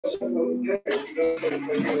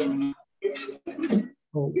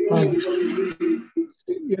Oh,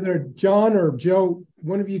 either John or Joe,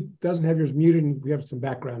 one of you doesn't have yours muted and we have some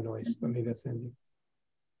background noise. Let me that's Andy.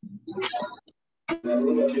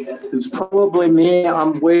 It's probably me.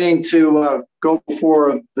 I'm waiting to go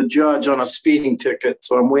before the judge on a speeding ticket.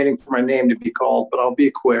 So I'm waiting for my name to be called, but I'll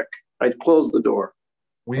be quick. I closed the door.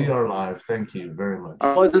 We are live. Thank you very much.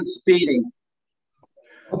 I wasn't speeding.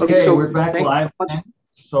 Okay, so we're back live.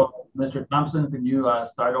 So, Mr. Thompson, can you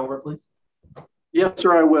start over, please? Yes,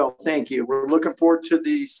 sir, I will. Thank you. We're looking forward to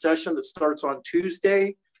the session that starts on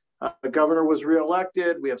Tuesday. The governor was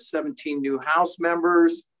reelected. We have 17 new House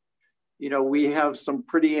members. You know, we have some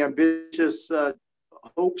pretty ambitious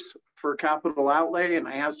hopes for capital outlay, and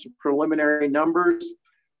I have some preliminary numbers.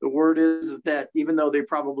 The word is that even though they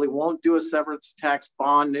probably won't do a severance tax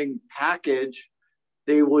bonding package,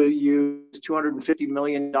 they will use $250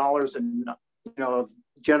 million in,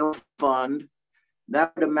 general fund.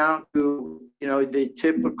 That would amount to, the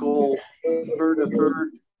typical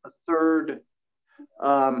third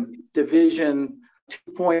division,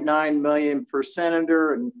 2.9 million per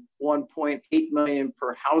senator and 1.8 million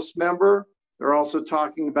per House member. They're also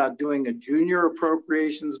talking about doing a junior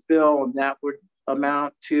appropriations bill, and that would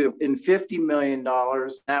amount to $50 million.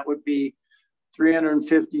 That would be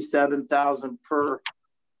 $357,000 per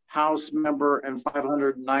House member and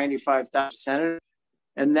 $595,000 senator.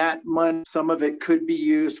 And that money, some of it could be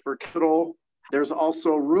used for capital. There's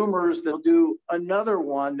also rumors they'll do another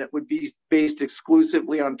one that would be based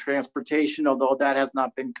exclusively on transportation, although that has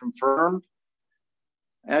not been confirmed.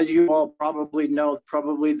 As you all probably know,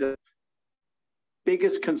 probably the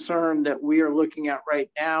biggest concern that we are looking at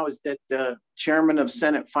right now is that the chairman of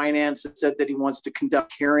Senate Finance has said that he wants to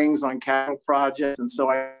conduct hearings on capital projects. And so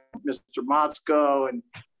Mr. Motzko and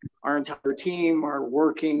our entire team are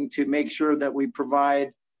working to make sure that we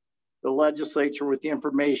provide the legislature with the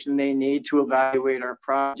information they need to evaluate our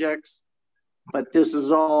projects. But this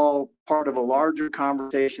is all part of a larger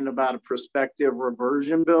conversation about a prospective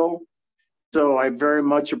reversion bill. So I very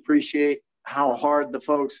much appreciate how hard the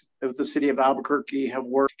folks of the city of Albuquerque have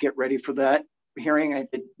worked to get ready for that hearing.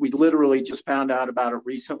 We literally just found out about it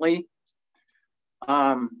recently.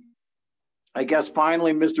 I guess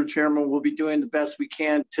finally, Mr. Chairman, we'll be doing the best we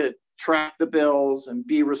can to track the bills and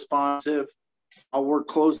be responsive. I'll work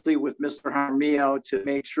closely with Mr. Jaramillo to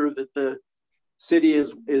make sure that the city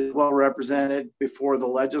is well represented before the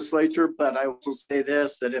legislature. But I also say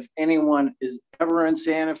this, that if anyone is ever in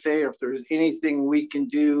Santa Fe, or if there's anything we can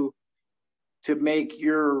do to make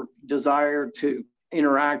your desire to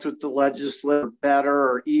interact with the legislature better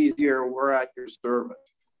or easier, we're at your service.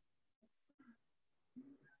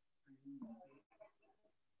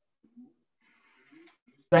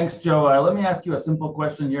 Thanks, Joe. Let me ask you a simple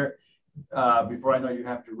question here before I know you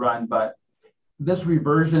have to run, but this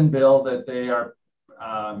reversion bill that they are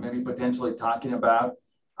maybe potentially talking about,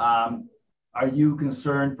 are you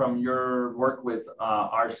concerned from your work with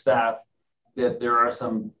our staff that there are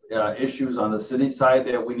some issues on the city side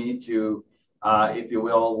that we need to, if you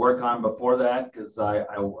will, work on before that? Because I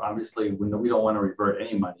obviously, we don't want to revert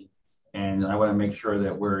any money, and I want to make sure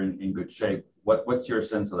that we're in good shape. What's your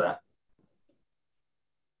sense of that?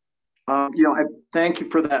 I thank you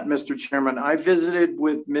for that, Mr. Chairman. I visited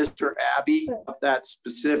with Mr. Abbey about that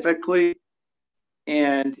specifically,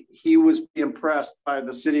 and he was impressed by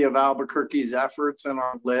the city of Albuquerque's efforts in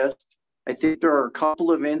our list. I think there are a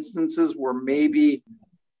couple of instances where maybe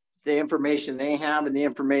the information they have and the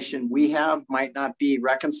information we have might not be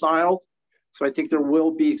reconciled. So I think there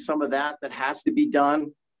will be some of that has to be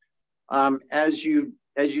done. As you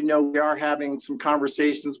know, we are having some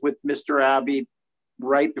conversations with Mr. Abbey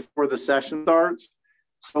right before the session starts.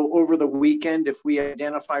 So over the weekend, if we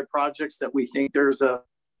identify projects that we think there's a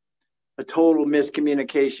total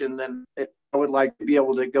miscommunication, then I would like to be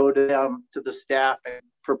able to go to them, to the staff, and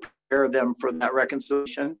prepare them for that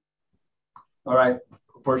reconciliation. All right,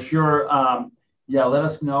 for sure. Yeah, let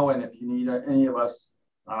us know. And if you need any of us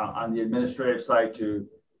on the administrative side to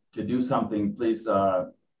do something, please,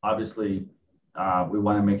 obviously, we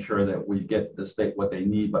want to make sure that we get the state what they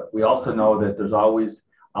need, but we also know that there's always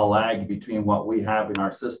a lag between what we have in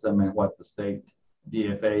our system and what the state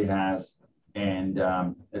DFA has. And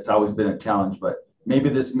it's always been a challenge, but maybe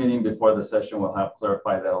this meeting before the session will help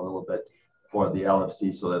clarify that a little bit for the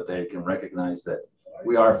LFC so that they can recognize that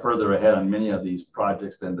we are further ahead on many of these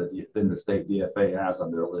projects than the state DFA has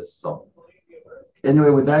on their list. So anyway,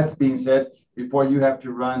 with that being said, before you have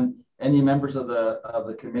to run, any members of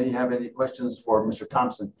the committee have any questions for Mr.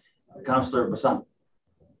 Thompson? Councilor Bassan.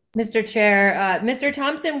 Mr. Chair, Mr.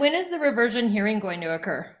 Thompson, when is the reversion hearing going to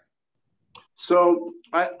occur? So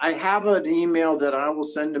I have an email that I will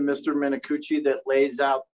send to Mr. Minicucci that lays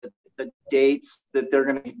out the dates that they're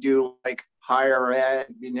going to do, like higher ed,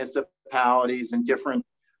 municipalities, and different.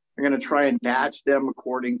 They're going to try and batch them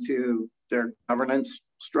according to their governance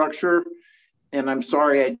structure. And I'm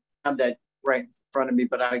sorry I don't have that right in front of me,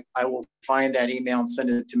 but I will find that email and send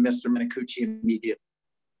it to Mr. Minicucci immediately.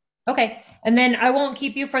 Okay. And then I won't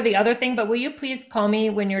keep you for the other thing, but will you please call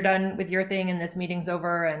me when you're done with your thing and this meeting's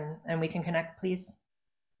over and we can connect, please?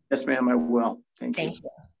 Yes, ma'am, I will. Thank you.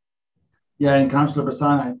 Yeah, and Councilor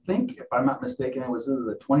Bassan, I think, if I'm not mistaken, it was either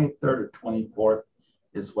the 23rd or 24th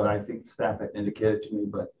is what I think staff had indicated to me,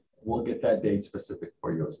 but we'll get that date specific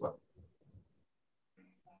for you as well.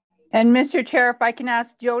 And Mr. Chair, if I can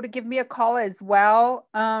ask Joe to give me a call as well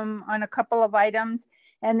on a couple of items.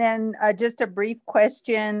 And then just a brief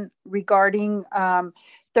question regarding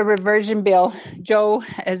the reversion bill. Joe,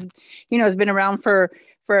 as you know, has been around for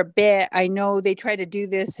a bit. I know they try to do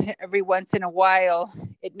this every once in a while.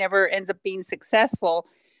 It never ends up being successful.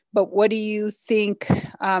 But what do you think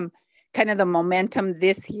kind of the momentum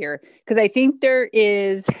this year? Because I think there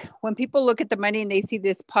is, when people look at the money and they see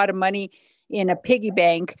this pot of money in a piggy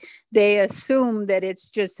bank, they assume that it's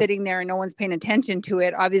just sitting there and no one's paying attention to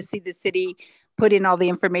it. Obviously, the city put in all the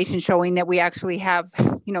information showing that we actually have,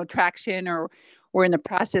 you know, traction or we're in the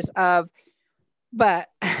process of, but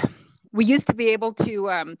we used to be able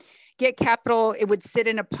to get capital. It would sit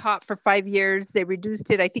in a pot for 5 years. They reduced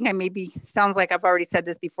it. I think sounds like I've already said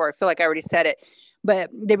this before. I feel like I already said it, but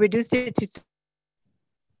they reduced it to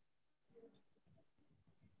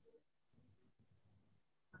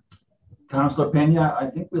Councilor Pena, I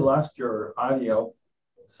think we lost your audio.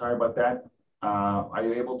 Sorry about that. Are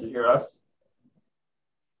you able to hear us?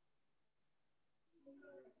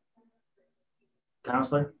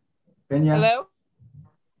 Councilor Pena? Hello?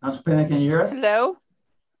 Councilor Pena, can you hear us? Hello?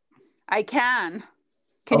 I can.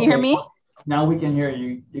 Can you hear me? Now we can hear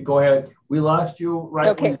you. You go ahead. We lost you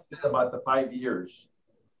right when you said about the 5 years.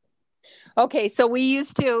 Okay, so we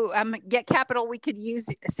used to get capital. We could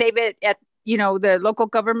save it at, you know, the local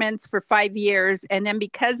governments for 5 years. And then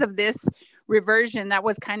because of this reversion, that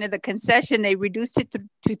was kind of the concession. They reduced it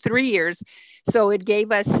to 3 years. So it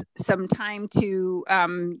gave us some time to,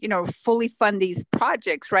 you know, fully fund these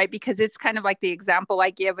projects, right? Because it's kind of like the example I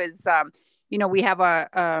give is, you know, we have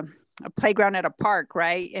a playground at a park,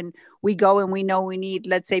 right? And we go and we know we need,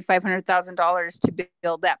 let's say, $500,000 to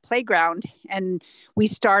build that playground. And we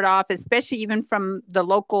start off, especially even from the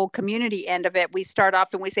local community end of it, we start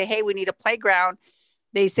off and we say, hey, we need a playground.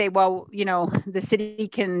 They say, well, you know, the city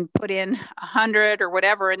can put in 100 or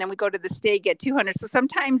whatever. And then we go to the state, get 200. So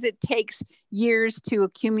sometimes it takes years to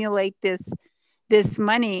accumulate this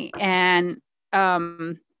money. And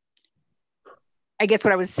I guess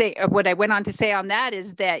what I went on to say on that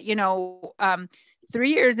is that, you know, 3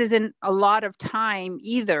 years isn't a lot of time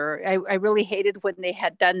either. I really hated when they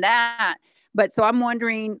had done that. But so I'm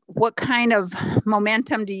wondering, what kind of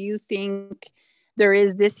momentum do you think there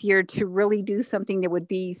is this year to really do something that would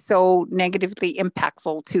be so negatively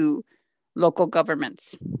impactful to local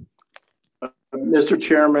governments? Mr.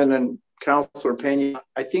 Chairman and Councilor Pena,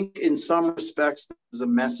 I think in some respects, there's a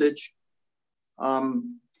message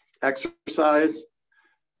exercise.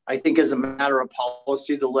 I think as a matter of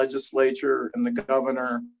policy, the legislature and the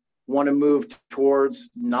governor want to move towards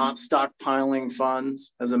not stockpiling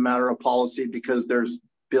funds as a matter of policy because there's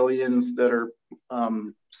billions that are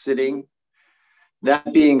sitting.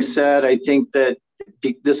 That being said, I think that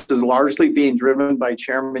this is largely being driven by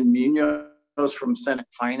Chairman Munoz from Senate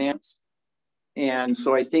Finance. And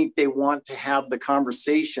so I think they want to have the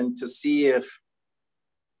conversation to see if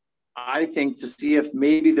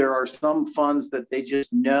maybe there are some funds that they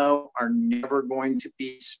just know are never going to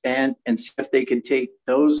be spent, and see if they could take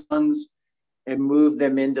those funds and move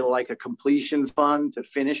them into like a completion fund to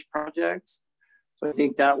finish projects. So I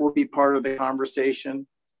think that will be part of the conversation.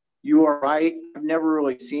 You are right. I've never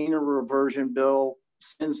really seen a reversion bill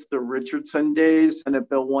since the Richardson days, Senate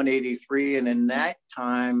Bill 183. And in that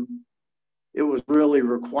time, it was really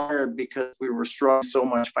required because we were struggling so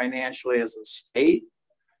much financially as a state.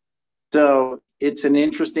 So it's an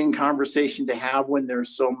interesting conversation to have when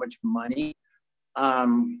there's so much money.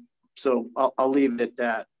 So I'll leave it at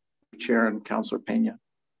that, Chair and Councilor Pena.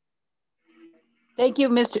 Thank you,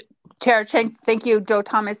 Mr. Chair. Thank you, Joe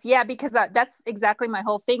Thomas. Yeah, because that's exactly my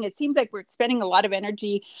whole thing. It seems like we're expending a lot of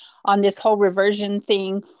energy on this whole reversion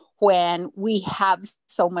thing when we have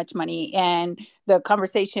so much money. And the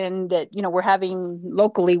conversation that, you know, we're having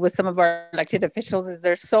locally with some of our elected officials is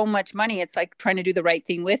there's so much money. It's like trying to do the right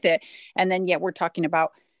thing with it. And then yet we're talking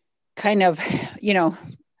about kind of, you know,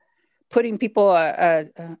 putting people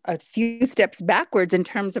a few steps backwards in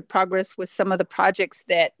terms of progress with some of the projects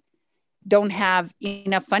that don't have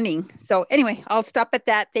enough funding. So anyway, I'll stop at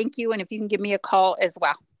that. Thank you. And if you can give me a call as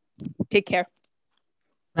well. Take care.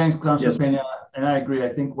 Thanks, Councilor Pena. And I agree. I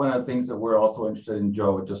think one of the things that we're also interested in,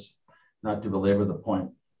 Joe, just not to belabor the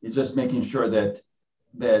point, is just making sure that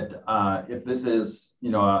if this is,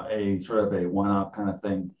 you know, a sort of a one-off kind of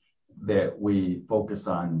thing, that we focus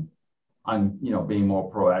on you know, being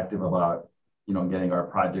more proactive about, you know, getting our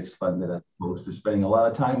projects funded as opposed to spending a lot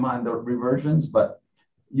of time on the reversions. But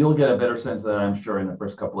you'll get a better sense of that, I'm sure, in the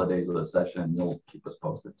first couple of days of the session. You'll keep us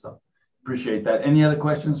posted. So appreciate that. Any other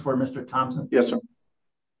questions for Mr. Thompson? Yes, sir.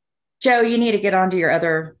 Joe, you need to get onto your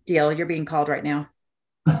other deal. You're being called right now.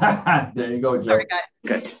 There you go, Joe. Sorry, guys.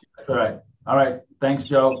 Okay. All right. All right. Thanks,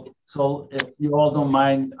 Joe. So if you all don't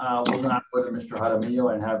mind, we're going to go to Mr.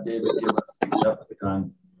 Jaramillo and have David give us an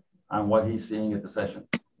update on what he's seeing at the session.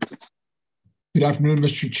 Good afternoon,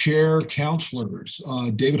 Mr. Chair, councilors.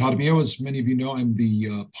 David Jaramillo, as many of you know, I'm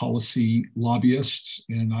the policy lobbyist,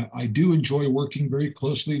 and I do enjoy working very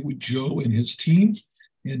closely with Joe and his team,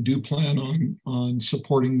 and do plan on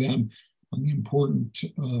supporting them on the important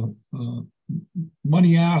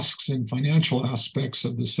money asks and financial aspects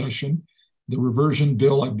of the session. The reversion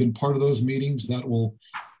bill, I've been part of those meetings. That will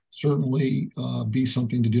certainly be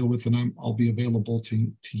something to deal with, and I'll be available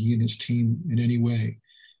to he and his team in any way.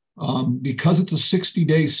 Because it's a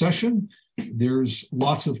 60-day session, there's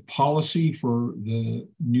lots of policy for the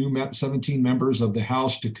new 17 members of the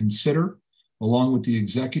House to consider, along with the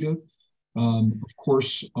executive. Of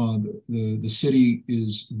course, the city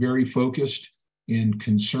is very focused and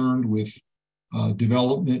concerned with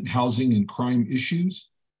development, housing, and crime issues.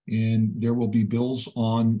 And there will be bills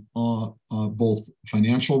on both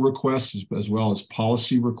financial requests as well as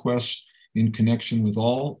policy requests in connection with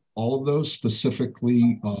all of those,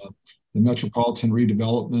 specifically the Metropolitan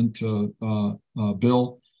Redevelopment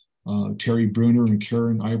bill. Terry Bruner and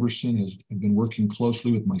Karen Iverson have been working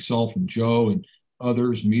closely with myself and Joe and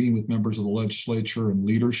others, meeting with members of the legislature and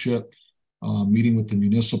leadership, meeting with the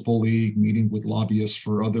Municipal League, meeting with lobbyists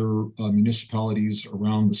for other municipalities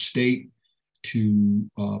around the state to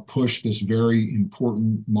push this very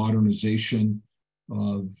important modernization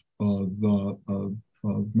of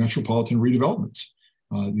metropolitan redevelopments.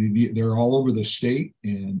 They're all over the state,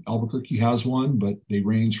 and Albuquerque has one, but they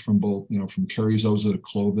range from both, you know, from Carrizosa to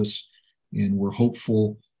Clovis, and we're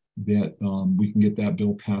hopeful that we can get that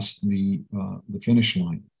bill past the finish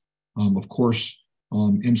line. Of course,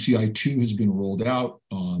 MCI 2 has been rolled out.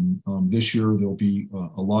 This year, there'll be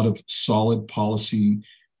a lot of solid policy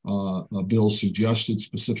bills suggested,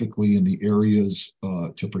 specifically in the areas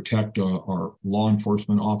to protect our law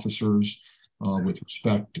enforcement officers with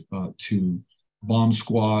respect to bomb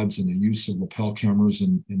squads and the use of lapel cameras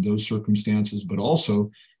in those circumstances, but also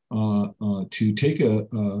to take a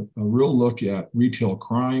real look at retail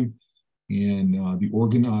crime and the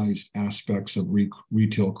organized aspects of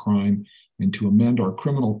retail crime, and to amend our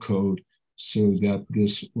criminal code so that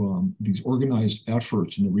these organized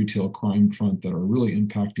efforts in the retail crime front that are really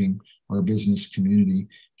impacting our business community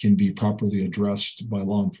can be properly addressed by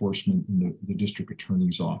law enforcement in the district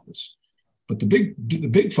attorney's office. But the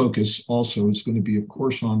big focus also is going to be, of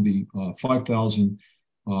course, on the 5,000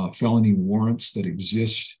 felony warrants that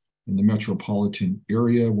exist in the metropolitan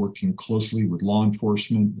area, working closely with law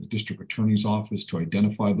enforcement, the district attorney's office, to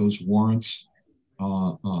identify those warrants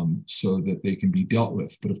so that they can be dealt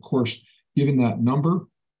with. But of course, given that number,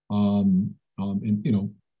 and you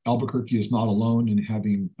know, Albuquerque is not alone in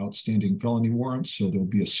having outstanding felony warrants, so there'll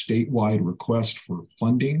be a statewide request for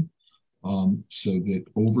funding so that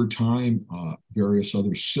over time, various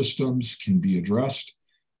other systems can be addressed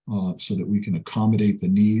so that we can accommodate the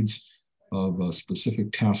needs of a specific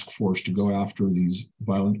task force to go after these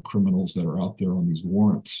violent criminals that are out there on these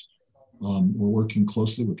warrants. We're working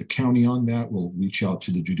closely with the county on that. We'll reach out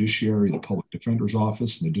to the judiciary, the public defender's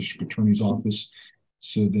office, and the district attorney's office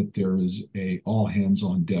so that there is a all hands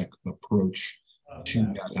on deck approach to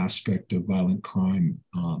that aspect of violent crime,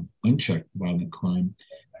 unchecked violent crime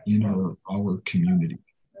in our community.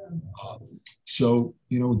 So,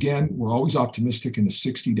 you know, again, we're always optimistic in the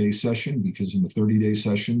 60-day session, because in the 30-day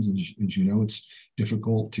sessions, as you know, it's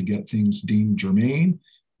difficult to get things deemed germane.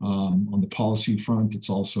 On the policy front, it's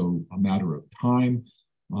also a matter of time,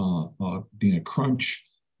 being a crunch.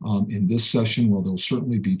 In this session, well, there'll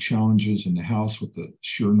certainly be challenges in the House with the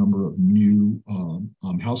sheer number of new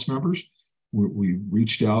House members. We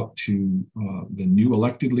reached out to the new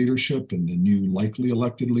elected leadership and the new likely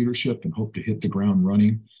elected leadership and hope to hit the ground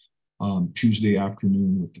running Tuesday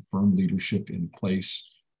afternoon with the firm leadership in place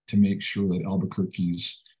to make sure that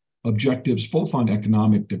Albuquerque's objectives, both on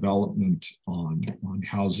economic development, on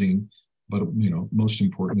housing, but most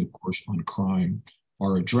importantly, of course, on crime,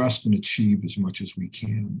 are addressed and achieved as much as we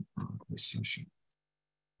can this session.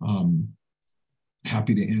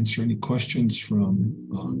 Happy to answer any questions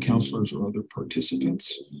from counselors or other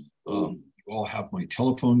participants. You all have my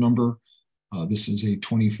telephone number. This is a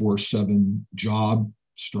 24/7 job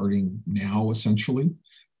starting now, essentially.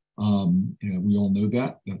 And we all know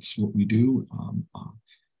that. That's what we do.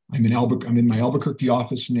 I'm in my Albuquerque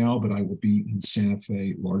office now, but I will be in Santa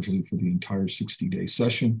Fe largely for the entire 60-day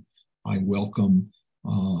session. I welcome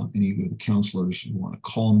any of the counselors who want to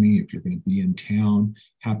call me if you're going to be in town.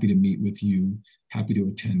 Happy to meet with you. Happy to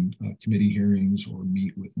attend committee hearings or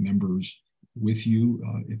meet with members with you.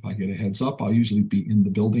 If I get a heads up, I'll usually be in the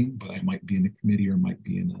building, but I might be in a committee or might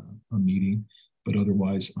be in a meeting. But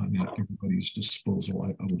otherwise, I'm at everybody's disposal.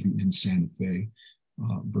 I will be in Santa Fe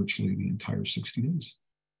virtually the entire 60 days.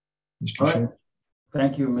 Mr. Chair. Right.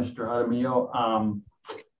 Thank you, Mr. Jaramillo.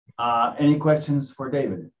 Any questions for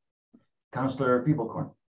David? Councillor Peeblecorn.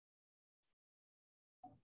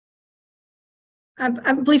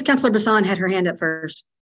 I believe Councillor Bassan had her hand up first.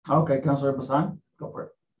 Okay, Councillor Bassan, go for it.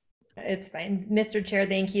 It's fine. Mr. Chair,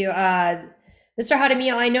 thank you. Mr.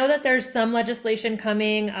 Jaramillo, I know that there's some legislation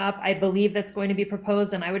coming up, I believe, that's going to be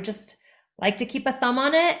proposed, and I would just like to keep a thumb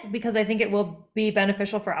on it because I think it will be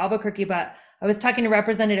beneficial for Albuquerque. But I was talking to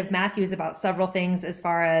Representative Matthews about several things as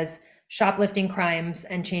far as shoplifting crimes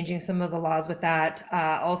and changing some of the laws with that.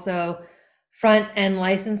 Also, front end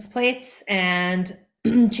license plates and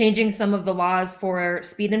changing some of the laws for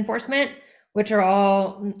speed enforcement, which are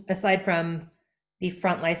all, aside from the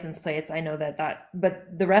front license plates, I know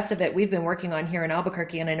but the rest of it we've been working on here in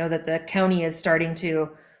Albuquerque, and I know that the county is starting to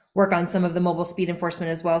work on some of the mobile speed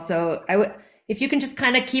enforcement as well. So if you can just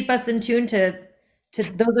kind of keep us in tune to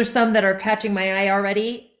those are some that are catching my eye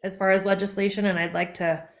already as far as legislation, and I'd like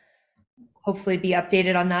to hopefully be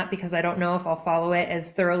updated on that because I don't know if I'll follow it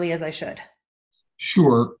as thoroughly as I should.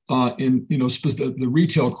 Sure. The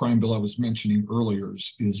retail crime bill I was mentioning earlier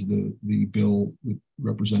is the bill with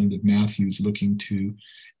Representative Matthews looking to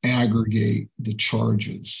aggregate the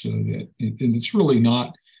charges so that, and it's really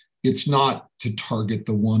not, it's not to target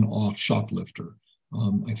the one-off shoplifter.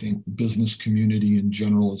 I think the business community in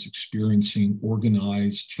general is experiencing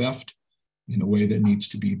organized theft in a way that needs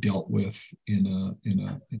to be dealt with in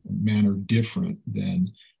a manner different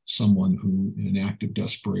than someone who, in an act of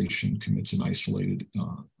desperation, commits an isolated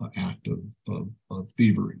act of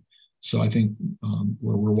thievery. So I think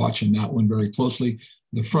we're watching that one very closely.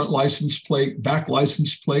 The front license plate, back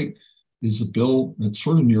license plate is a bill that's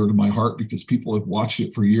sort of near to my heart because people have watched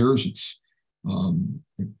it for years. It's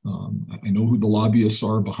I know who the lobbyists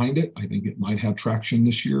are behind it. I think it might have traction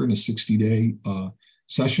this year in a 60-day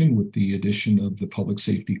session with the addition of the public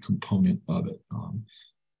safety component of it.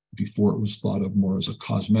 Before it was thought of more as a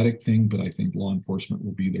cosmetic thing, but I think law enforcement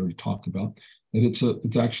will be there to talk about that.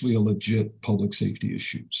 It's actually a legit public safety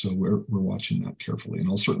issue. So we're watching that carefully. And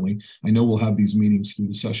I know we'll have these meetings through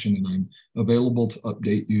the session, and I'm available to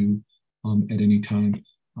update you at any time.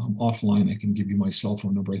 Offline, I can give you my cell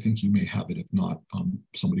phone number. I think you may have it. If not,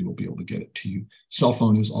 somebody will be able to get it to you. Cell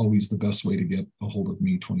phone is always the best way to get a hold of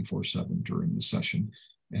me 24/7 during the session,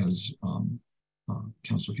 as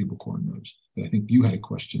Councilor Peeblecorn knows. But I think you had a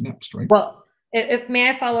question next, right? Well, if may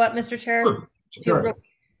I follow up, Mr. Chair? Sure.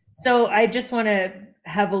 So I just want to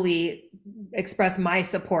heavily express my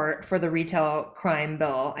support for the retail crime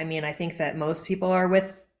bill. I mean, I think that most people are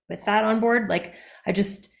with that on board. Like,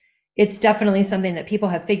 it's definitely something that people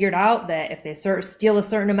have figured out that if they steal a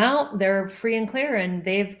certain amount, they're free and clear, and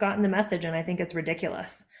they've gotten the message, and I think it's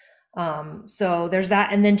ridiculous. So there's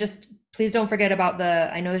that. And then just please don't forget about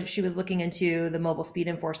I know that she was looking into the mobile speed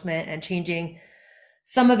enforcement and changing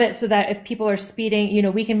some of it so that if people are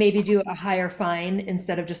speeding, we can maybe do a higher fine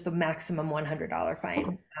instead of just the maximum $100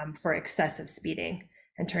 fine for excessive speeding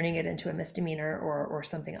and turning it into a misdemeanor or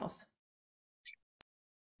something else.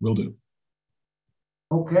 Will do.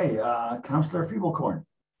 Okay, Councillor Peeblecorn.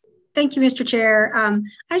 Thank you, Mr. Chair.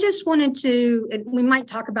 I just wanted we might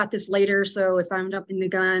talk about this later, so if I'm jumping the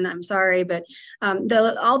gun, I'm sorry, but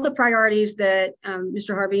all the priorities that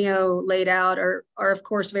Mr. Jaramillo laid out are of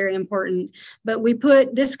course very important, but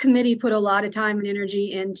this committee put a lot of time and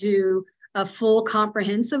energy into a full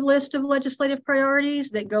comprehensive list of legislative priorities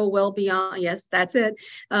that go well beyond, yes, that's it,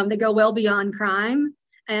 that go well beyond crime.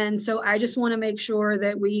 And so I just want to make sure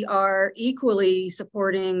that we are equally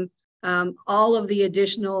supporting all of the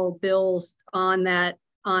additional bills on that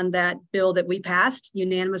bill that we passed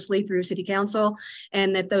unanimously through City Council,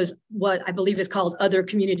 and that those, what I believe is called other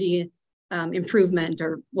community improvement,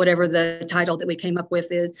 or whatever the title that we came up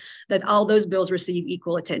with is, that all those bills receive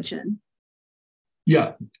equal attention.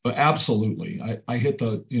 Yeah, absolutely. I hit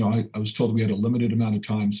the, I was told we had a limited amount of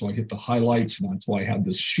time, so I hit the highlights, and that's why I had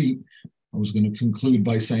this sheet. I was going to conclude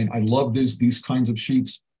by saying, I love these kinds of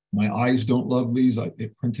sheets. My eyes don't love these.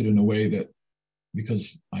 It printed in a way that,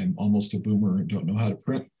 because I'm almost a boomer and don't know how to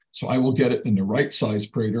print, so I will get it in the right size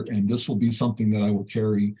printer, and this will be something that I will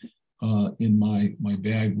carry in my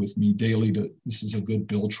bag with me daily. This is a good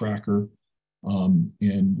bill tracker.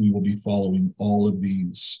 And we will be following all of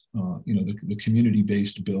these, the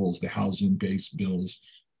community-based bills, the housing-based bills.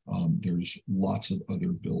 There's lots of other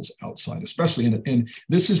bills outside, especially, and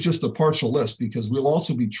this is just a partial list, because we'll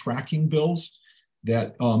also be tracking bills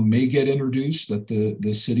that may get introduced, that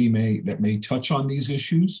the city may touch on these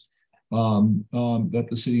issues, that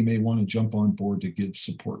the city may want to jump on board to give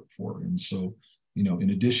support for. And so, in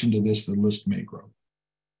addition to this, the list may grow.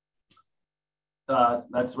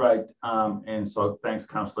 That's right. And so thanks,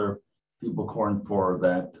 Councillor Peebles-Corn, for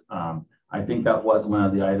that. I think that was one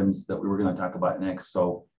of the items that we were going to talk about next.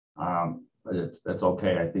 So that's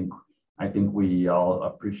okay. I think we all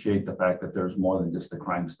appreciate the fact that there's more than just the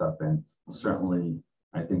crime stuff. And certainly,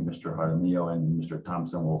 I think Mr. Jaramillo and Mr.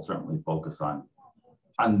 Thompson will certainly focus on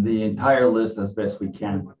the entire list as best we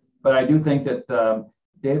can. But I do think that,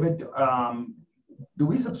 David, do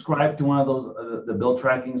we subscribe to one of those the bill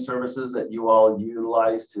tracking services that you all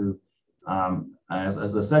utilize to,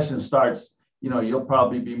 as the session starts, you'll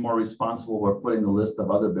probably be more responsible for putting a list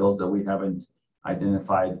of other bills that we haven't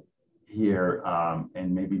identified here,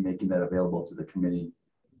 and maybe making that available to the committee.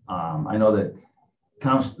 I know that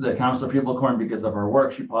Councillor Peebles-Corn, because of her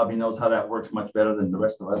work, she probably knows how that works much better than the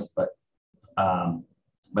rest of us, but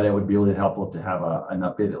it would be really helpful to have an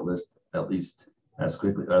updated list, at least as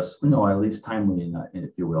quickly as, at least timely,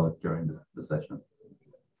 if you will, during the session.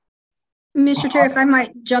 Mr. Chair, if I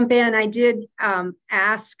might jump in, I did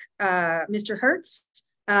ask Mr. Hertz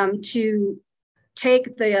to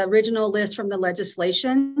take the original list from the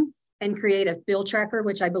legislation and create a bill tracker,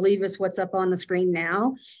 which I believe is what's up on the screen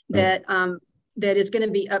now, that is going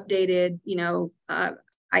to be updated,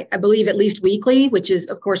 I believe at least weekly, which is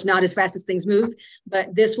of course not as fast as things move,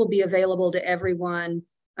 but this will be available to everyone,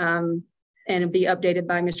 and it'll be updated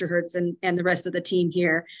by Mr. Hertz and the rest of the team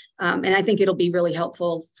here. And I think it'll be really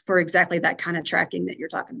helpful for exactly that kind of tracking that you're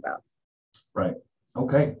talking about. Right.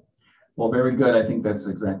 Okay. Well, very good. I think that's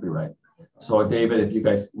exactly right. So David, if you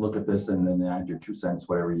guys look at this and then add your 2 cents,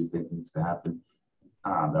 whatever you think needs to happen,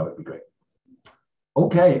 that would be great.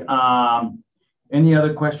 Okay. Any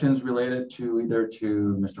other questions related to either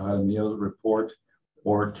to Mr. Jaramillo's report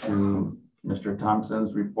or to Mr.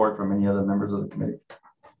 Thompson's report from any other members of the committee?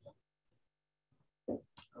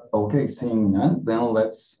 Okay, seeing none, then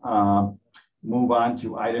let's move on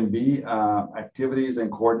to item B, activities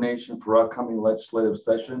and coordination for upcoming legislative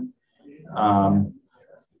session. I'm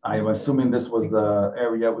assuming this was the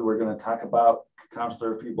area we were going to talk about,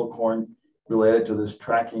 Councillor Peebles-Corn, related to this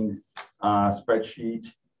tracking spreadsheet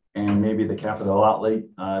and maybe the capital outlay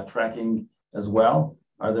tracking as well.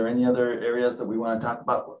 Are there any other areas that we want to talk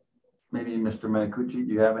about? Maybe Mr. Menicucci,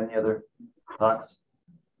 do you have any other thoughts?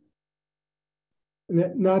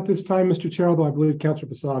 Not this time, Mr. Chair, although I believe Councilor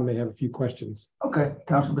Bassan may have a few questions. Okay,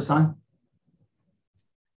 Councilor Bassan.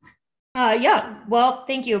 Yeah, well,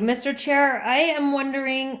 thank you. Mr. Chair, I am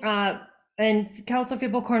wondering, and Councilor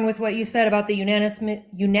Peebles-Corn, with what you said about the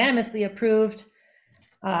unanimously approved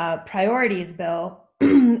priorities bill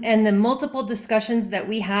and the multiple discussions that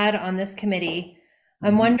we had on this committee,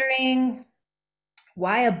 I'm wondering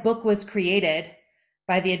why a book was created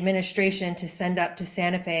by the administration to send up to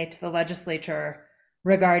Santa Fe to the legislature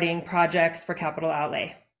regarding projects for capital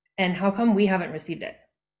outlay, and how come we haven't received it?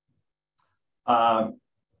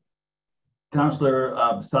 Councillor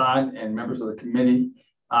Bassan and members of the committee,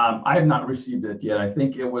 I have not received it yet. I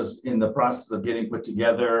think it was in the process of getting put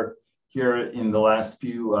together here in the last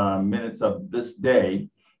few minutes of this day.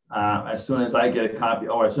 As soon as I get a copy,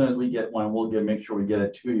 or as soon as we get one, we'll make sure we get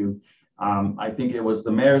it to you. I think it was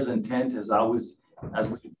the mayor's intent, as always, as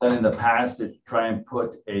we've done in the past, to try and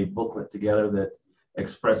put a booklet together that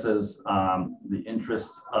expresses the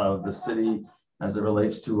interests of the city as it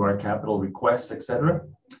relates to our capital requests, etc.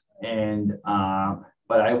 And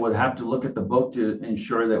but I would have to look at the book to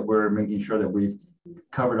ensure that we're making sure that we've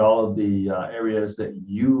covered all of the areas that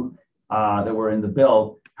that were in the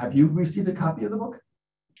bill. Have you received a copy of the book?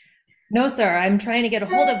 No, sir. I'm trying to get a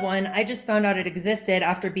hold of one. I just found out it existed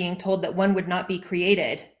after being told that one would not be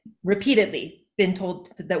created, repeatedly been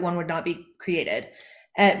told that one would not be created.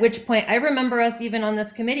 At which point I remember us even on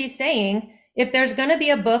this committee saying, If there's going to be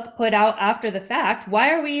a book put out after the fact,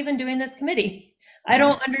 why are we even doing this committee? I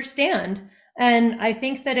don't understand. And I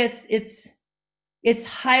think that it's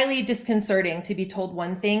highly disconcerting to be told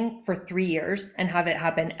one thing for 3 years and have it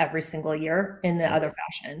happen every single year in the other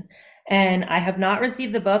fashion. And I have not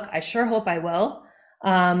received the book. I sure hope I will.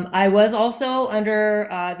 I was also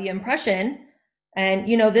under the impression, and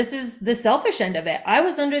this is the selfish end of it. I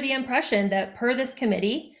was under the impression that per this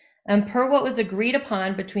committee and per what was agreed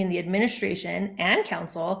upon between the administration and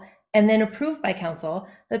council, and then approved by council,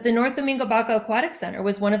 that the North Domingo Baca Aquatic Center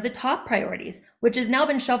was one of the top priorities, which has now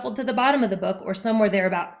been shuffled to the bottom of the book or somewhere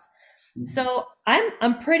thereabouts. So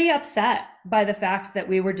I'm pretty upset by the fact that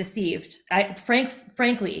we were deceived.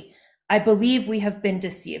 Frankly, I believe we have been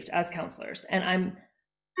deceived as counselors, and I'm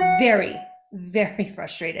very, very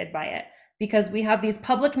frustrated by it because we have these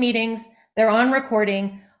public meetings, they're on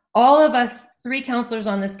recording. All of us 3 counselors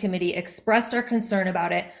on this committee expressed our concern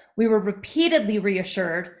about it. We were repeatedly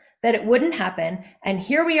reassured that it wouldn't happen. And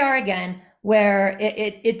here we are again, where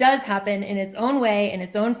it does happen in its own way, in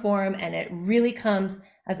its own form, and it really comes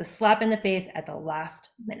as a slap in the face at the last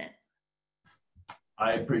minute.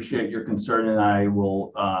 I appreciate your concern, and I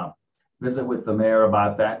will visit with the mayor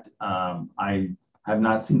about that. I have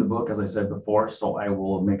not seen the book, as I said before, so I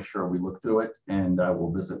will make sure we look through it, and I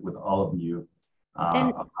will visit with all of you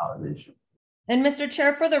about the issue. And Mr.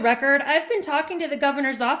 Chair, for the record, I've been talking to the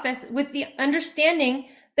governor's office with the understanding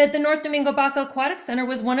that the North Domingo Baca Aquatic Center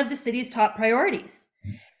was one of the city's top priorities.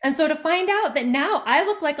 And so to find out that now I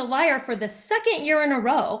look like a liar for the 2nd year in a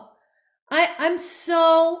row,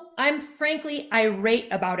 I'm frankly irate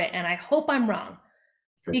about it, and I hope I'm wrong,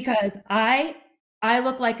 because I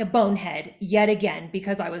look like a bonehead yet again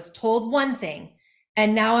because I was told one thing,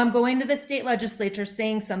 and now I'm going to the state legislature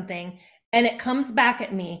saying something, and it comes back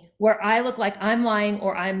at me where I look like I'm lying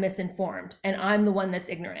or I'm misinformed, and I'm the one that's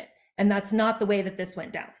ignorant. And that's not the way that this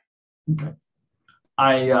went down. Okay.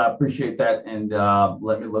 I appreciate that, and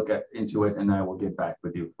let me look into it, and I will get back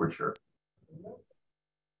with you for sure.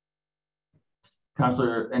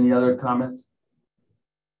 Councilor, any other comments?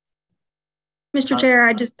 Mr.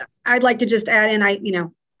 Chair, I'd like to just add in, I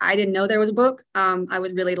didn't know there was a book. I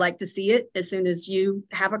would really like to see it as soon as you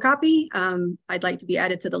have a copy. I'd like to be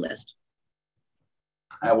added to the list.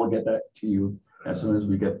 I will get that to you as soon as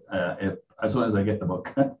we get, as soon as I get the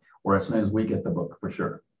book, or as soon as we get the book, for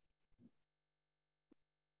sure.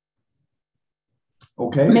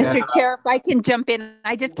 Okay. Mr. Chair, if I can jump in,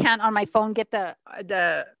 I just can't on my phone get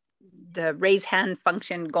the raise hand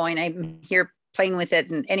function going. I'm here playing with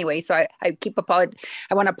it, and anyway, so I keep I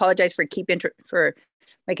want to apologize for for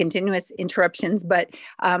my continuous interruptions, but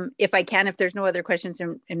if I can, if there's no other questions,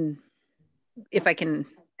 and if I can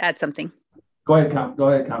add something. Go ahead,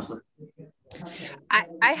 Councilor.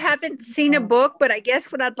 I haven't seen a book, but I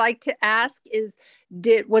guess what I'd like to ask is,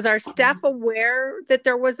 was our staff aware that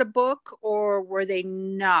there was a book, or were they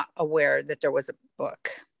not aware that there was a book?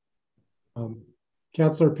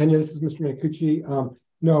 Councilor Pena, this is Mr. Mancucci.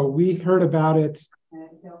 No, we heard about it,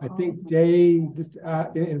 I think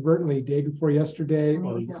inadvertently day before yesterday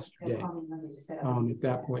or yesterday at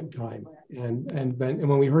that point in time. And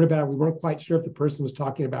when we heard about it, we weren't quite sure if the person was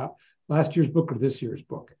talking about last year's book or this year's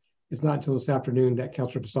book. It's not until this afternoon that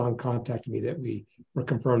Councilor Bassan contacted me that we were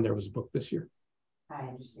confirmed there was a book this year. I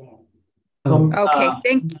understand. Okay,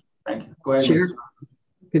 thank you. Thank you. Go ahead. Chair,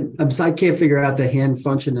 I can't figure out the hand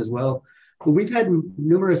function as well. But we've had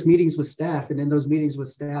numerous meetings with staff, and in those meetings with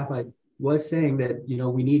staff, I was saying that,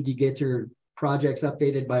 we need to get your projects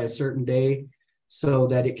updated by a certain day so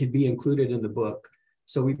that it could be included in the book.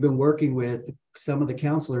 So we've been working with some of the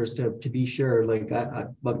counselors to be sure. Like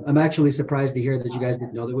I'm actually surprised to hear that you guys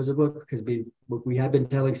didn't know there was a book, because we have been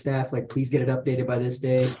telling staff, like, please get it updated by this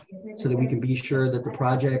day so that we can be sure that the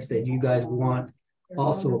projects that you guys want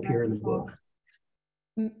also appear in the book.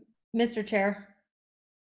 Mr. Chair.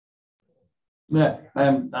 Yeah,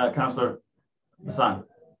 Councilor Bassan.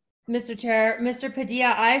 Mr. Chair, Mr.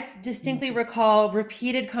 Padilla, I distinctly recall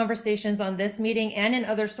repeated conversations on this meeting and in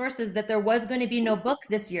other sources that there was going to be no book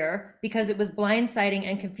this year because it was blindsiding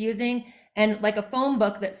and confusing, and like a phone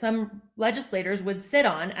book that some legislators would sit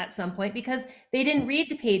on at some point because they didn't read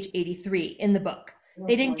to page 83 in the book.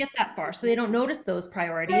 They didn't get that far, so they don't notice those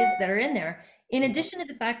priorities that are in there. In addition to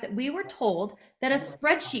the fact that we were told that a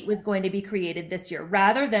spreadsheet was going to be created this year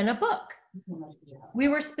rather than a book. We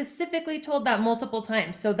were specifically told that multiple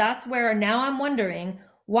times. So that's where now I'm wondering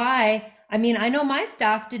why. I mean, I know my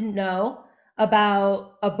staff didn't know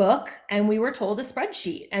about a book, and we were told a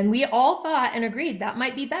spreadsheet, and we all thought and agreed that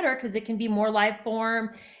might be better because it can be more live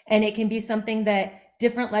form and it can be something that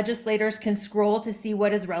different legislators can scroll to see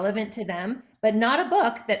what is relevant to them, but not a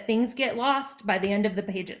book that things get lost by the end of the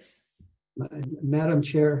pages. Madam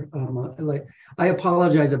Chair, I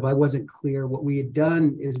apologize if I wasn't clear. What we had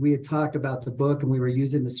done is we had talked about the book and we were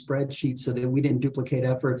using the spreadsheet so that we didn't duplicate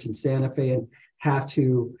efforts in Santa Fe and have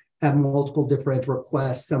to have multiple different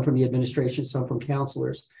requests, some from the administration, some from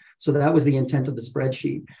counselors. So that was the intent of the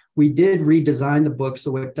spreadsheet. We did redesign the book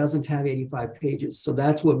so it doesn't have 85 pages. So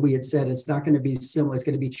that's what we had said. It's not going to be similar. It's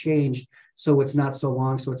going to be changed so it's not so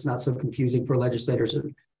long, so it's not so confusing for legislators.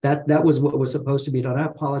 That was what was supposed to be done. I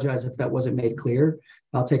apologize if that wasn't made clear.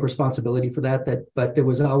 I'll take responsibility for that. But there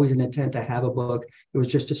was always an intent to have a book. It was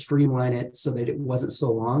just to streamline it so that it wasn't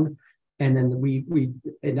so long. And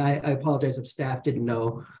then I apologize if staff didn't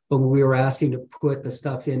know, but when we were asking to put the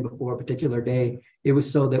stuff in before a particular day, it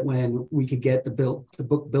was so that when we could get the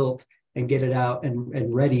book built and get it out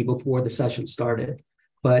and ready before the session started.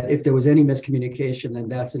 But if there was any miscommunication, then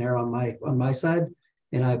that's an error on my side,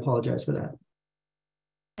 and I apologize for that.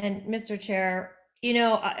 And Mr. Chair,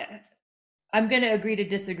 I'm going to agree to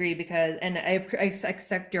disagree because, and I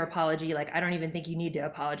accept your apology. Like, I don't even think you need to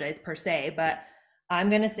apologize per se, but I'm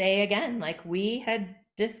going to say again, like, we had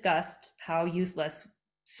discussed how useless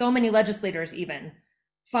so many legislators even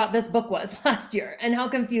thought this book was last year and how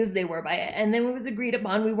confused they were by it. And then it was agreed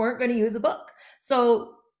upon we weren't going to use a book.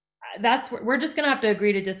 So we're just going to have to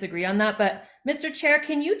agree to disagree on that. But Mr. Chair,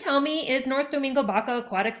 can you tell me, is North Domingo Baca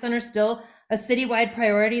Aquatic Center still a citywide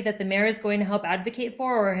priority that the mayor is going to help advocate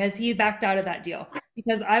for, or has he backed out of that deal?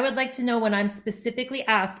 Because I would like to know, when I'm specifically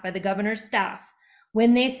asked by the governor's staff,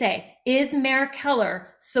 when they say, is Mayor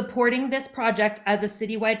Keller supporting this project as a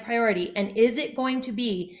citywide priority, and is it going to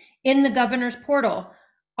be in the governor's portal?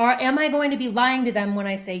 Or am I going to be lying to them when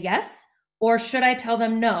I say yes, or should I tell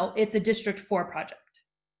them no, it's a District 4 project?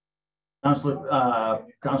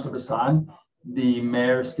 Councilor Bassan, the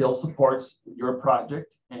mayor still supports your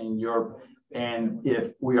project, and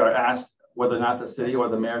if we are asked whether or not the city or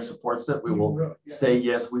the mayor supports it, we will say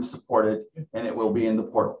yes, we support it, and it will be in the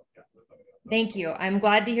portal. Thank you. I'm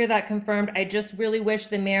glad to hear that confirmed. I just really wish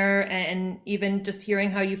the mayor, and even just hearing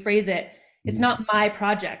how you phrase it, it's not my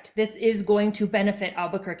project. This is going to benefit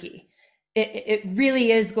Albuquerque. It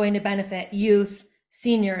really is going to benefit youth,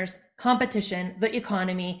 seniors, competition, the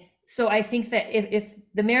economy. So I think that if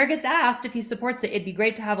the mayor gets asked if he supports it, it'd be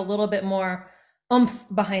great to have a little bit more oomph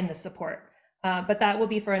behind the support. But that will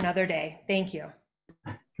be for another day. Thank you.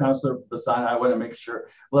 Councilor Bassan, I want to make sure.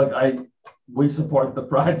 Look, we support the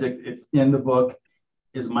project. It's in the book,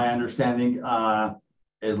 is my understanding,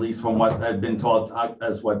 at least from what I've been told,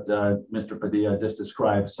 as what Mr. Padilla just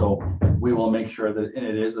described. So we will make sure that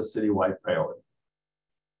it is a citywide priority.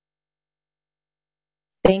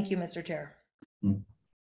 Thank you, Mr. Chair.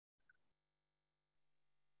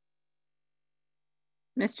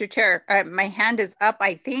 Mr. Chair, my hand is up,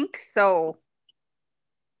 I think, so.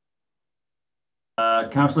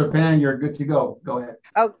 Councilor Pena, you're good to go. Go ahead.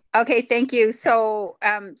 Oh, okay, thank you. So,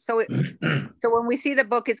 so when we see the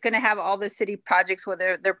book, it's going to have all the city projects,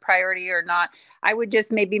 whether they're priority or not. I would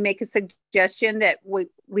just maybe make a suggestion that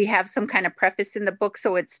we have some kind of preface in the book,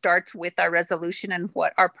 so it starts with our resolution and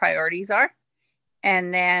what our priorities are,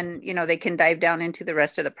 and then they can dive down into the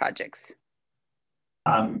rest of the projects.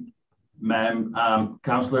 Ma'am,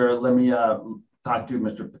 Councilor, let me talk to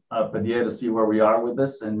Mr. Padilla to see where we are with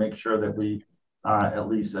this and make sure that we at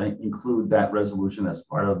least include that resolution as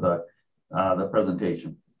part of the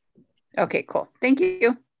presentation. Okay, cool. Thank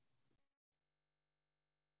you.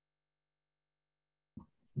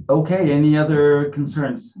 Okay, any other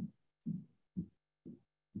concerns?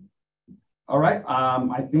 All right,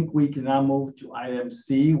 I think we can now move to item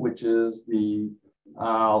C, which is the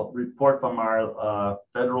report from our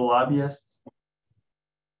federal lobbyists.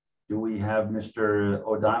 Do we have Mr.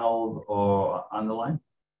 O'Donnell on the line?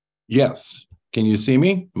 Yes. Can you see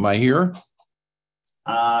me? Am I here?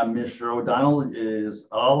 Mr. O'Donnell, it is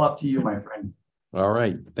all up to you, my friend. All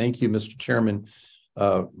right. Thank you, Mr. Chairman,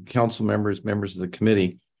 council members, members of the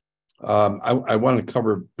committee. I want to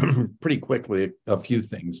cover pretty quickly a few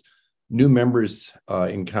things. New members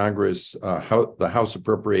in Congress, the House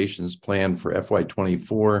Appropriations Plan for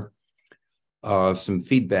FY24, some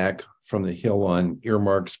feedback from the Hill on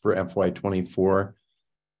earmarks for FY24.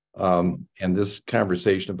 And this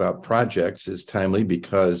conversation about projects is timely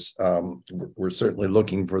because we're certainly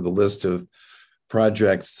looking for the list of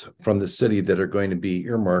projects from the city that are going to be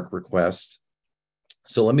earmark requests.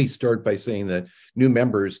 So let me start by saying that new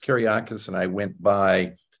members, Kariakis and I went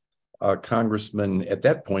by Congressman, at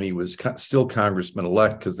that point he was still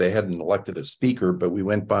Congressman-elect because they hadn't elected a speaker, but we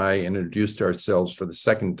went by and introduced ourselves for the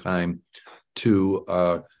second time to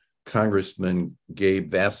Congressman Gabe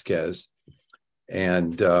Vasquez.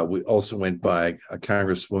 And we also went by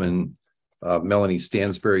Congresswoman Melanie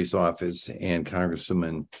Stansbury's office and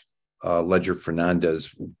Congresswoman Ledger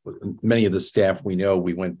Fernandez. Many of the staff we know,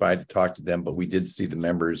 we went by to talk to them, but we did see the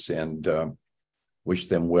members and wish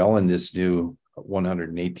them well in this new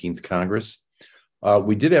 118th Congress.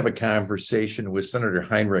 We did have a conversation with Senator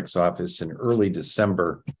Heinrich's office in early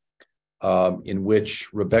December, in which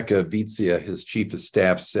Rebecca Vizia, his chief of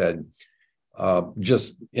staff, said,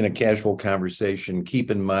 just in a casual conversation,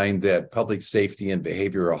 keep in mind that public safety and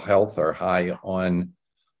behavioral health are high on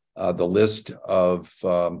the list of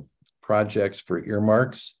projects for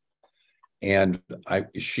earmarks. And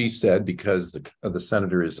she said, because the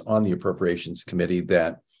senator is on the Appropriations Committee,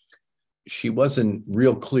 that she wasn't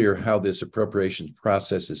real clear how this appropriations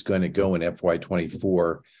process is going to go in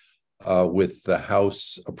FY24, with the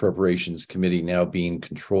House Appropriations Committee now being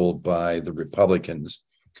controlled by the Republicans.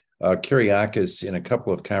 Kyriakis, in a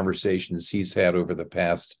couple of conversations he's had over the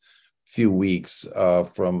past few weeks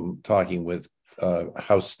from talking with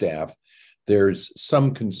House staff, there's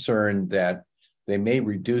some concern that they may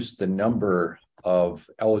reduce the number of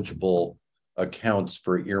eligible accounts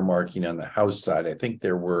for earmarking on the House side. I think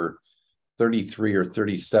there were 33 or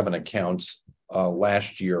 37 accounts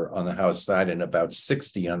last year on the House side and about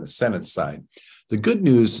 60 on the Senate side. The good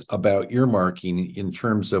news about earmarking, in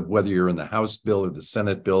terms of whether you're in the House bill or the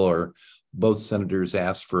Senate bill, or both senators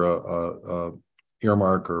asked for a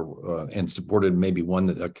earmark or and supported maybe one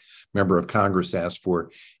that a member of Congress asked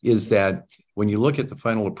for, is that when you look at the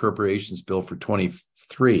final appropriations bill for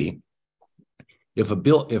 23, if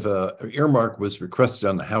a earmark was requested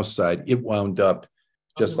on the House side, it wound up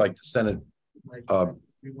just like the Senate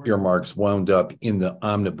earmarks wound up in the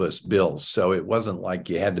omnibus bill. So it wasn't like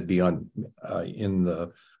you had to be on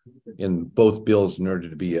in both bills in order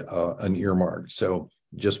to be an earmark. So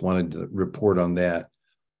just wanted to report on that.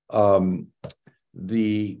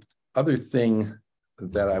 The other thing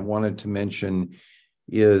that I wanted to mention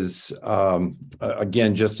is,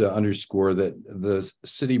 again, just to underscore that the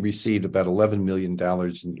city received about $11 million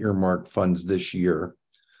in earmark funds this year.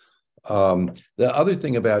 The other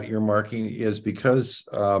thing about earmarking is because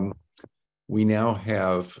we now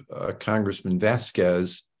have Congressman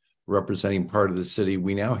Vasquez representing part of the city,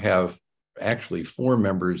 we now have actually 4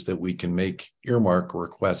 members that we can make earmark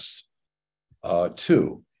requests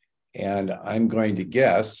to. And I'm going to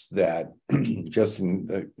guess that just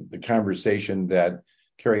in the conversation that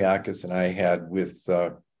Kyriakis and I had with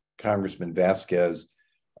Congressman Vasquez,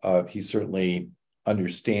 he certainly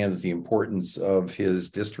understands the importance of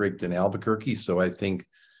his district in Albuquerque. So I think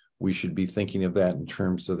we should be thinking of that in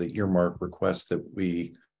terms of the earmark request that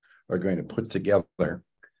we are going to put together.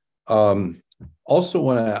 Also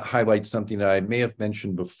want to highlight something that I may have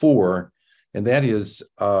mentioned before, and that is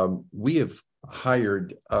we have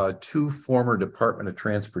hired 2 former Department of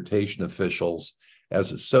Transportation officials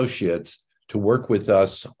as associates to work with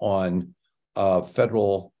us on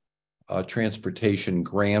federal transportation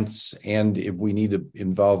grants, and if we need to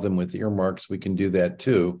involve them with earmarks, we can do that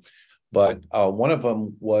too. But one of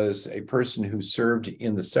them was a person who served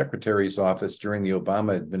in the Secretary's office during the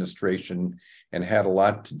Obama administration and had a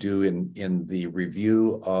lot to do in the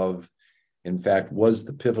review of, in fact, was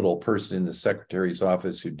the pivotal person in the Secretary's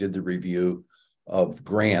office who did the review of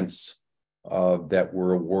grants that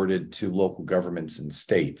were awarded to local governments and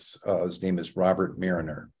states. His name is Robert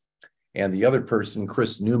Mariner. And the other person,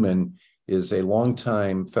 Chris Newman, is a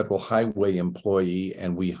longtime federal highway employee,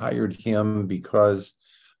 and we hired him because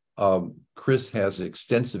Chris has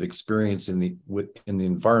extensive experience in the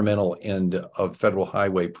environmental end of federal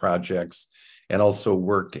highway projects, and also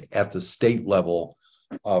worked at the state level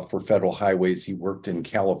for federal highways. He worked in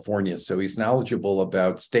California, so he's knowledgeable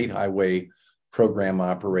about state highway program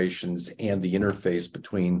operations and the interface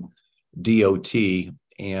between DOT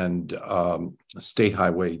and state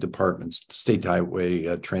highway departments, state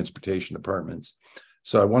highway transportation departments.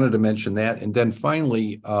 So I wanted to mention that. And then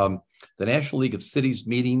finally, the National League of Cities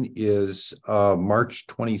meeting is March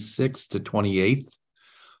 26th to 28th.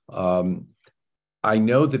 I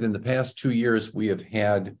know that in the past 2 years, we have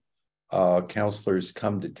had counselors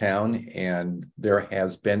come to town, and there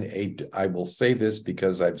has been I will say this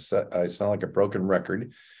because I sound like a broken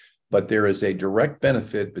record, but there is a direct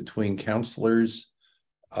benefit between counselors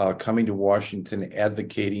coming to Washington,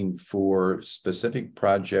 advocating for specific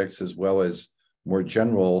projects as well as more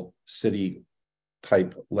general city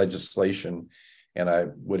type legislation. And I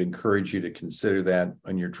would encourage you to consider that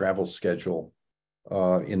on your travel schedule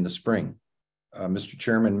in the spring. Mr.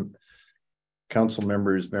 Chairman, council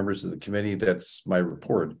members, members of the committee, that's my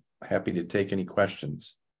report. Happy to take any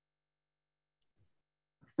questions.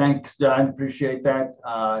 Thanks, John. Appreciate that.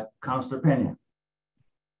 Councilor Pena.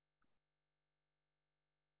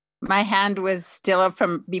 My hand was still up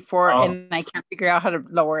from before, and I can't figure out how to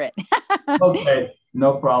lower it. Okay,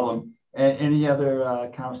 no problem. Any other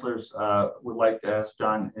councilors would like to ask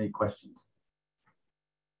John any questions?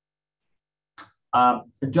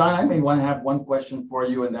 John, I may want to have one question for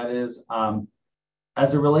you, and that is,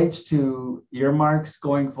 as it relates to earmarks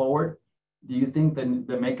going forward, do you think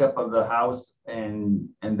the makeup of the House and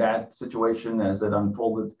that situation as it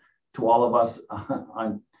unfolded to all of us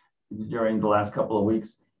during the last couple of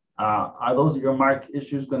weeks, are those earmark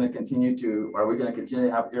issues going to continue are we going to continue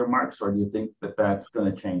to have earmarks, or do you think that that's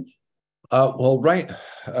going to change? Well, right,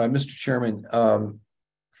 Mr. Chairman,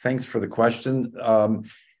 thanks for the question.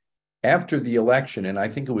 After the election, and I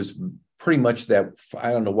think it was pretty much that,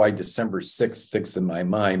 I don't know why December 6th fixed in my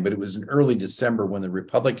mind, but it was in early December when the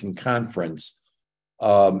Republican conference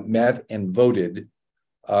met and voted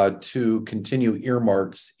to continue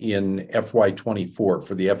earmarks in FY24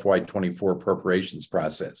 for the FY24 appropriations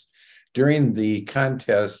process. During the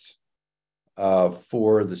contest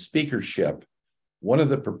for the speakership, one of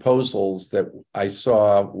the proposals that I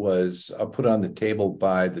saw was put on the table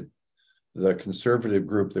by the conservative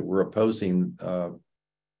group that were opposing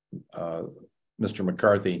Mr.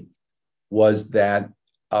 McCarthy, was that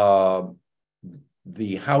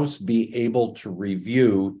the House be able to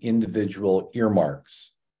review individual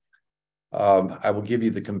earmarks. I will give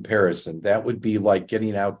you the comparison. That would be like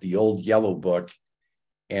getting out the old yellow book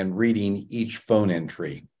and reading each phone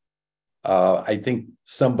entry. I think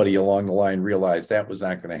somebody along the line realized that was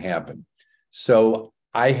not going to happen. So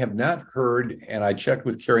I have not heard, and I checked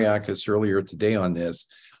with Kyriakis earlier today on this,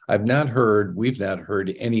 we've not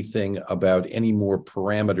heard anything about any more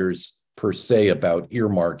parameters per se about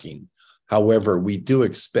earmarking. However, we do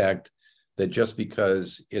expect that just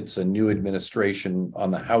because it's a new administration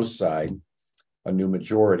on the House side, a new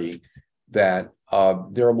majority, that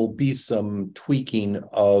there will be some tweaking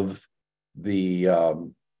of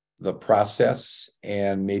the process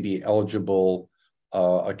and maybe eligible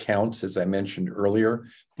accounts, as I mentioned earlier.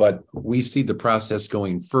 But we see the process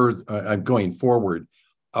going forward.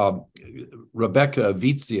 Rebecca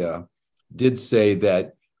Vizia did say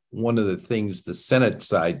that one of the things the Senate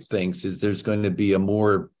side thinks is there's going to be a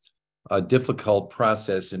more difficult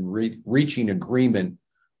process in reaching agreement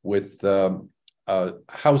with the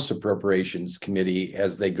House Appropriations Committee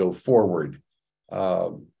as they go forward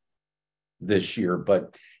this year.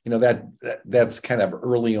 But that's kind of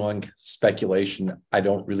early on speculation. I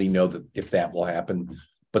don't really know if that will happen,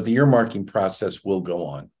 but the earmarking process will go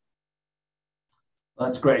on.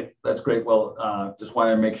 That's great. That's great. Well, just want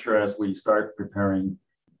to make sure as we start preparing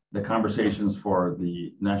the conversations for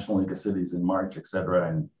the National League of Cities in March, et cetera,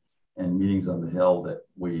 and meetings on the Hill, that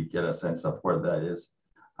we get a sense of where that is.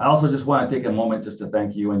 I also just want to take a moment just to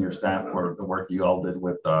thank you and your staff for the work you all did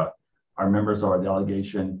with our members of our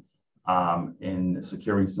delegation in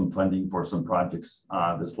securing some funding for some projects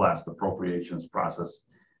this last appropriations process.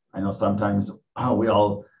 I know sometimes we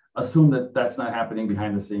all assume that that's not happening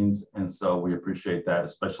behind the scenes, and so we appreciate that,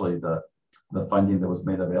 especially the funding that was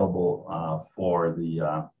made available for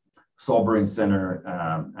the Sobering Center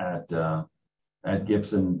at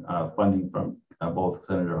Gibson, funding from both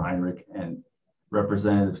Senator Heinrich and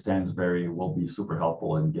Representative Stansberry will be super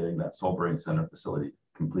helpful in getting that Sobering Center facility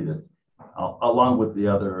completed, along with the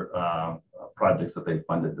other projects that they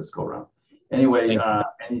funded this go round. Anyway,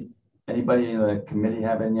 anybody in the committee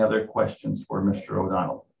have any other questions for Mr.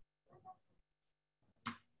 O'Donnell?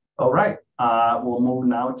 All right, we'll move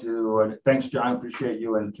now to, thanks, John, appreciate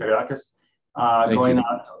you, and Kyriakis. Going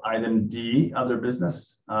on to item D, other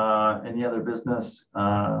business. Any other business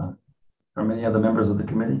from any other members of the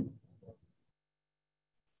committee?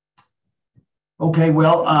 Okay,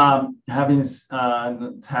 well, have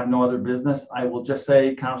no other business, I will just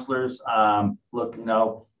say, councilors, look,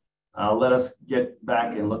 let us get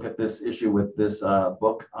back and look at this issue with this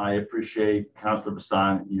book. I appreciate, Councilor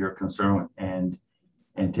Bassan, your concern and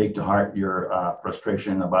take to heart your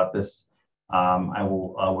frustration about this. I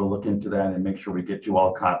will look into that and make sure we get you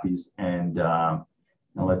all copies, and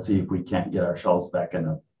let's see if we can't get ourselves back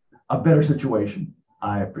in a better situation.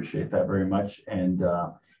 I appreciate that very much, and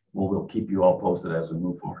we'll keep you all posted as we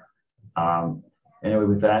move forward. Anyway,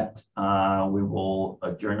 with that, we will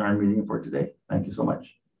adjourn our meeting for today. Thank you so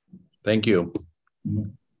much. Thank you. Mm-hmm.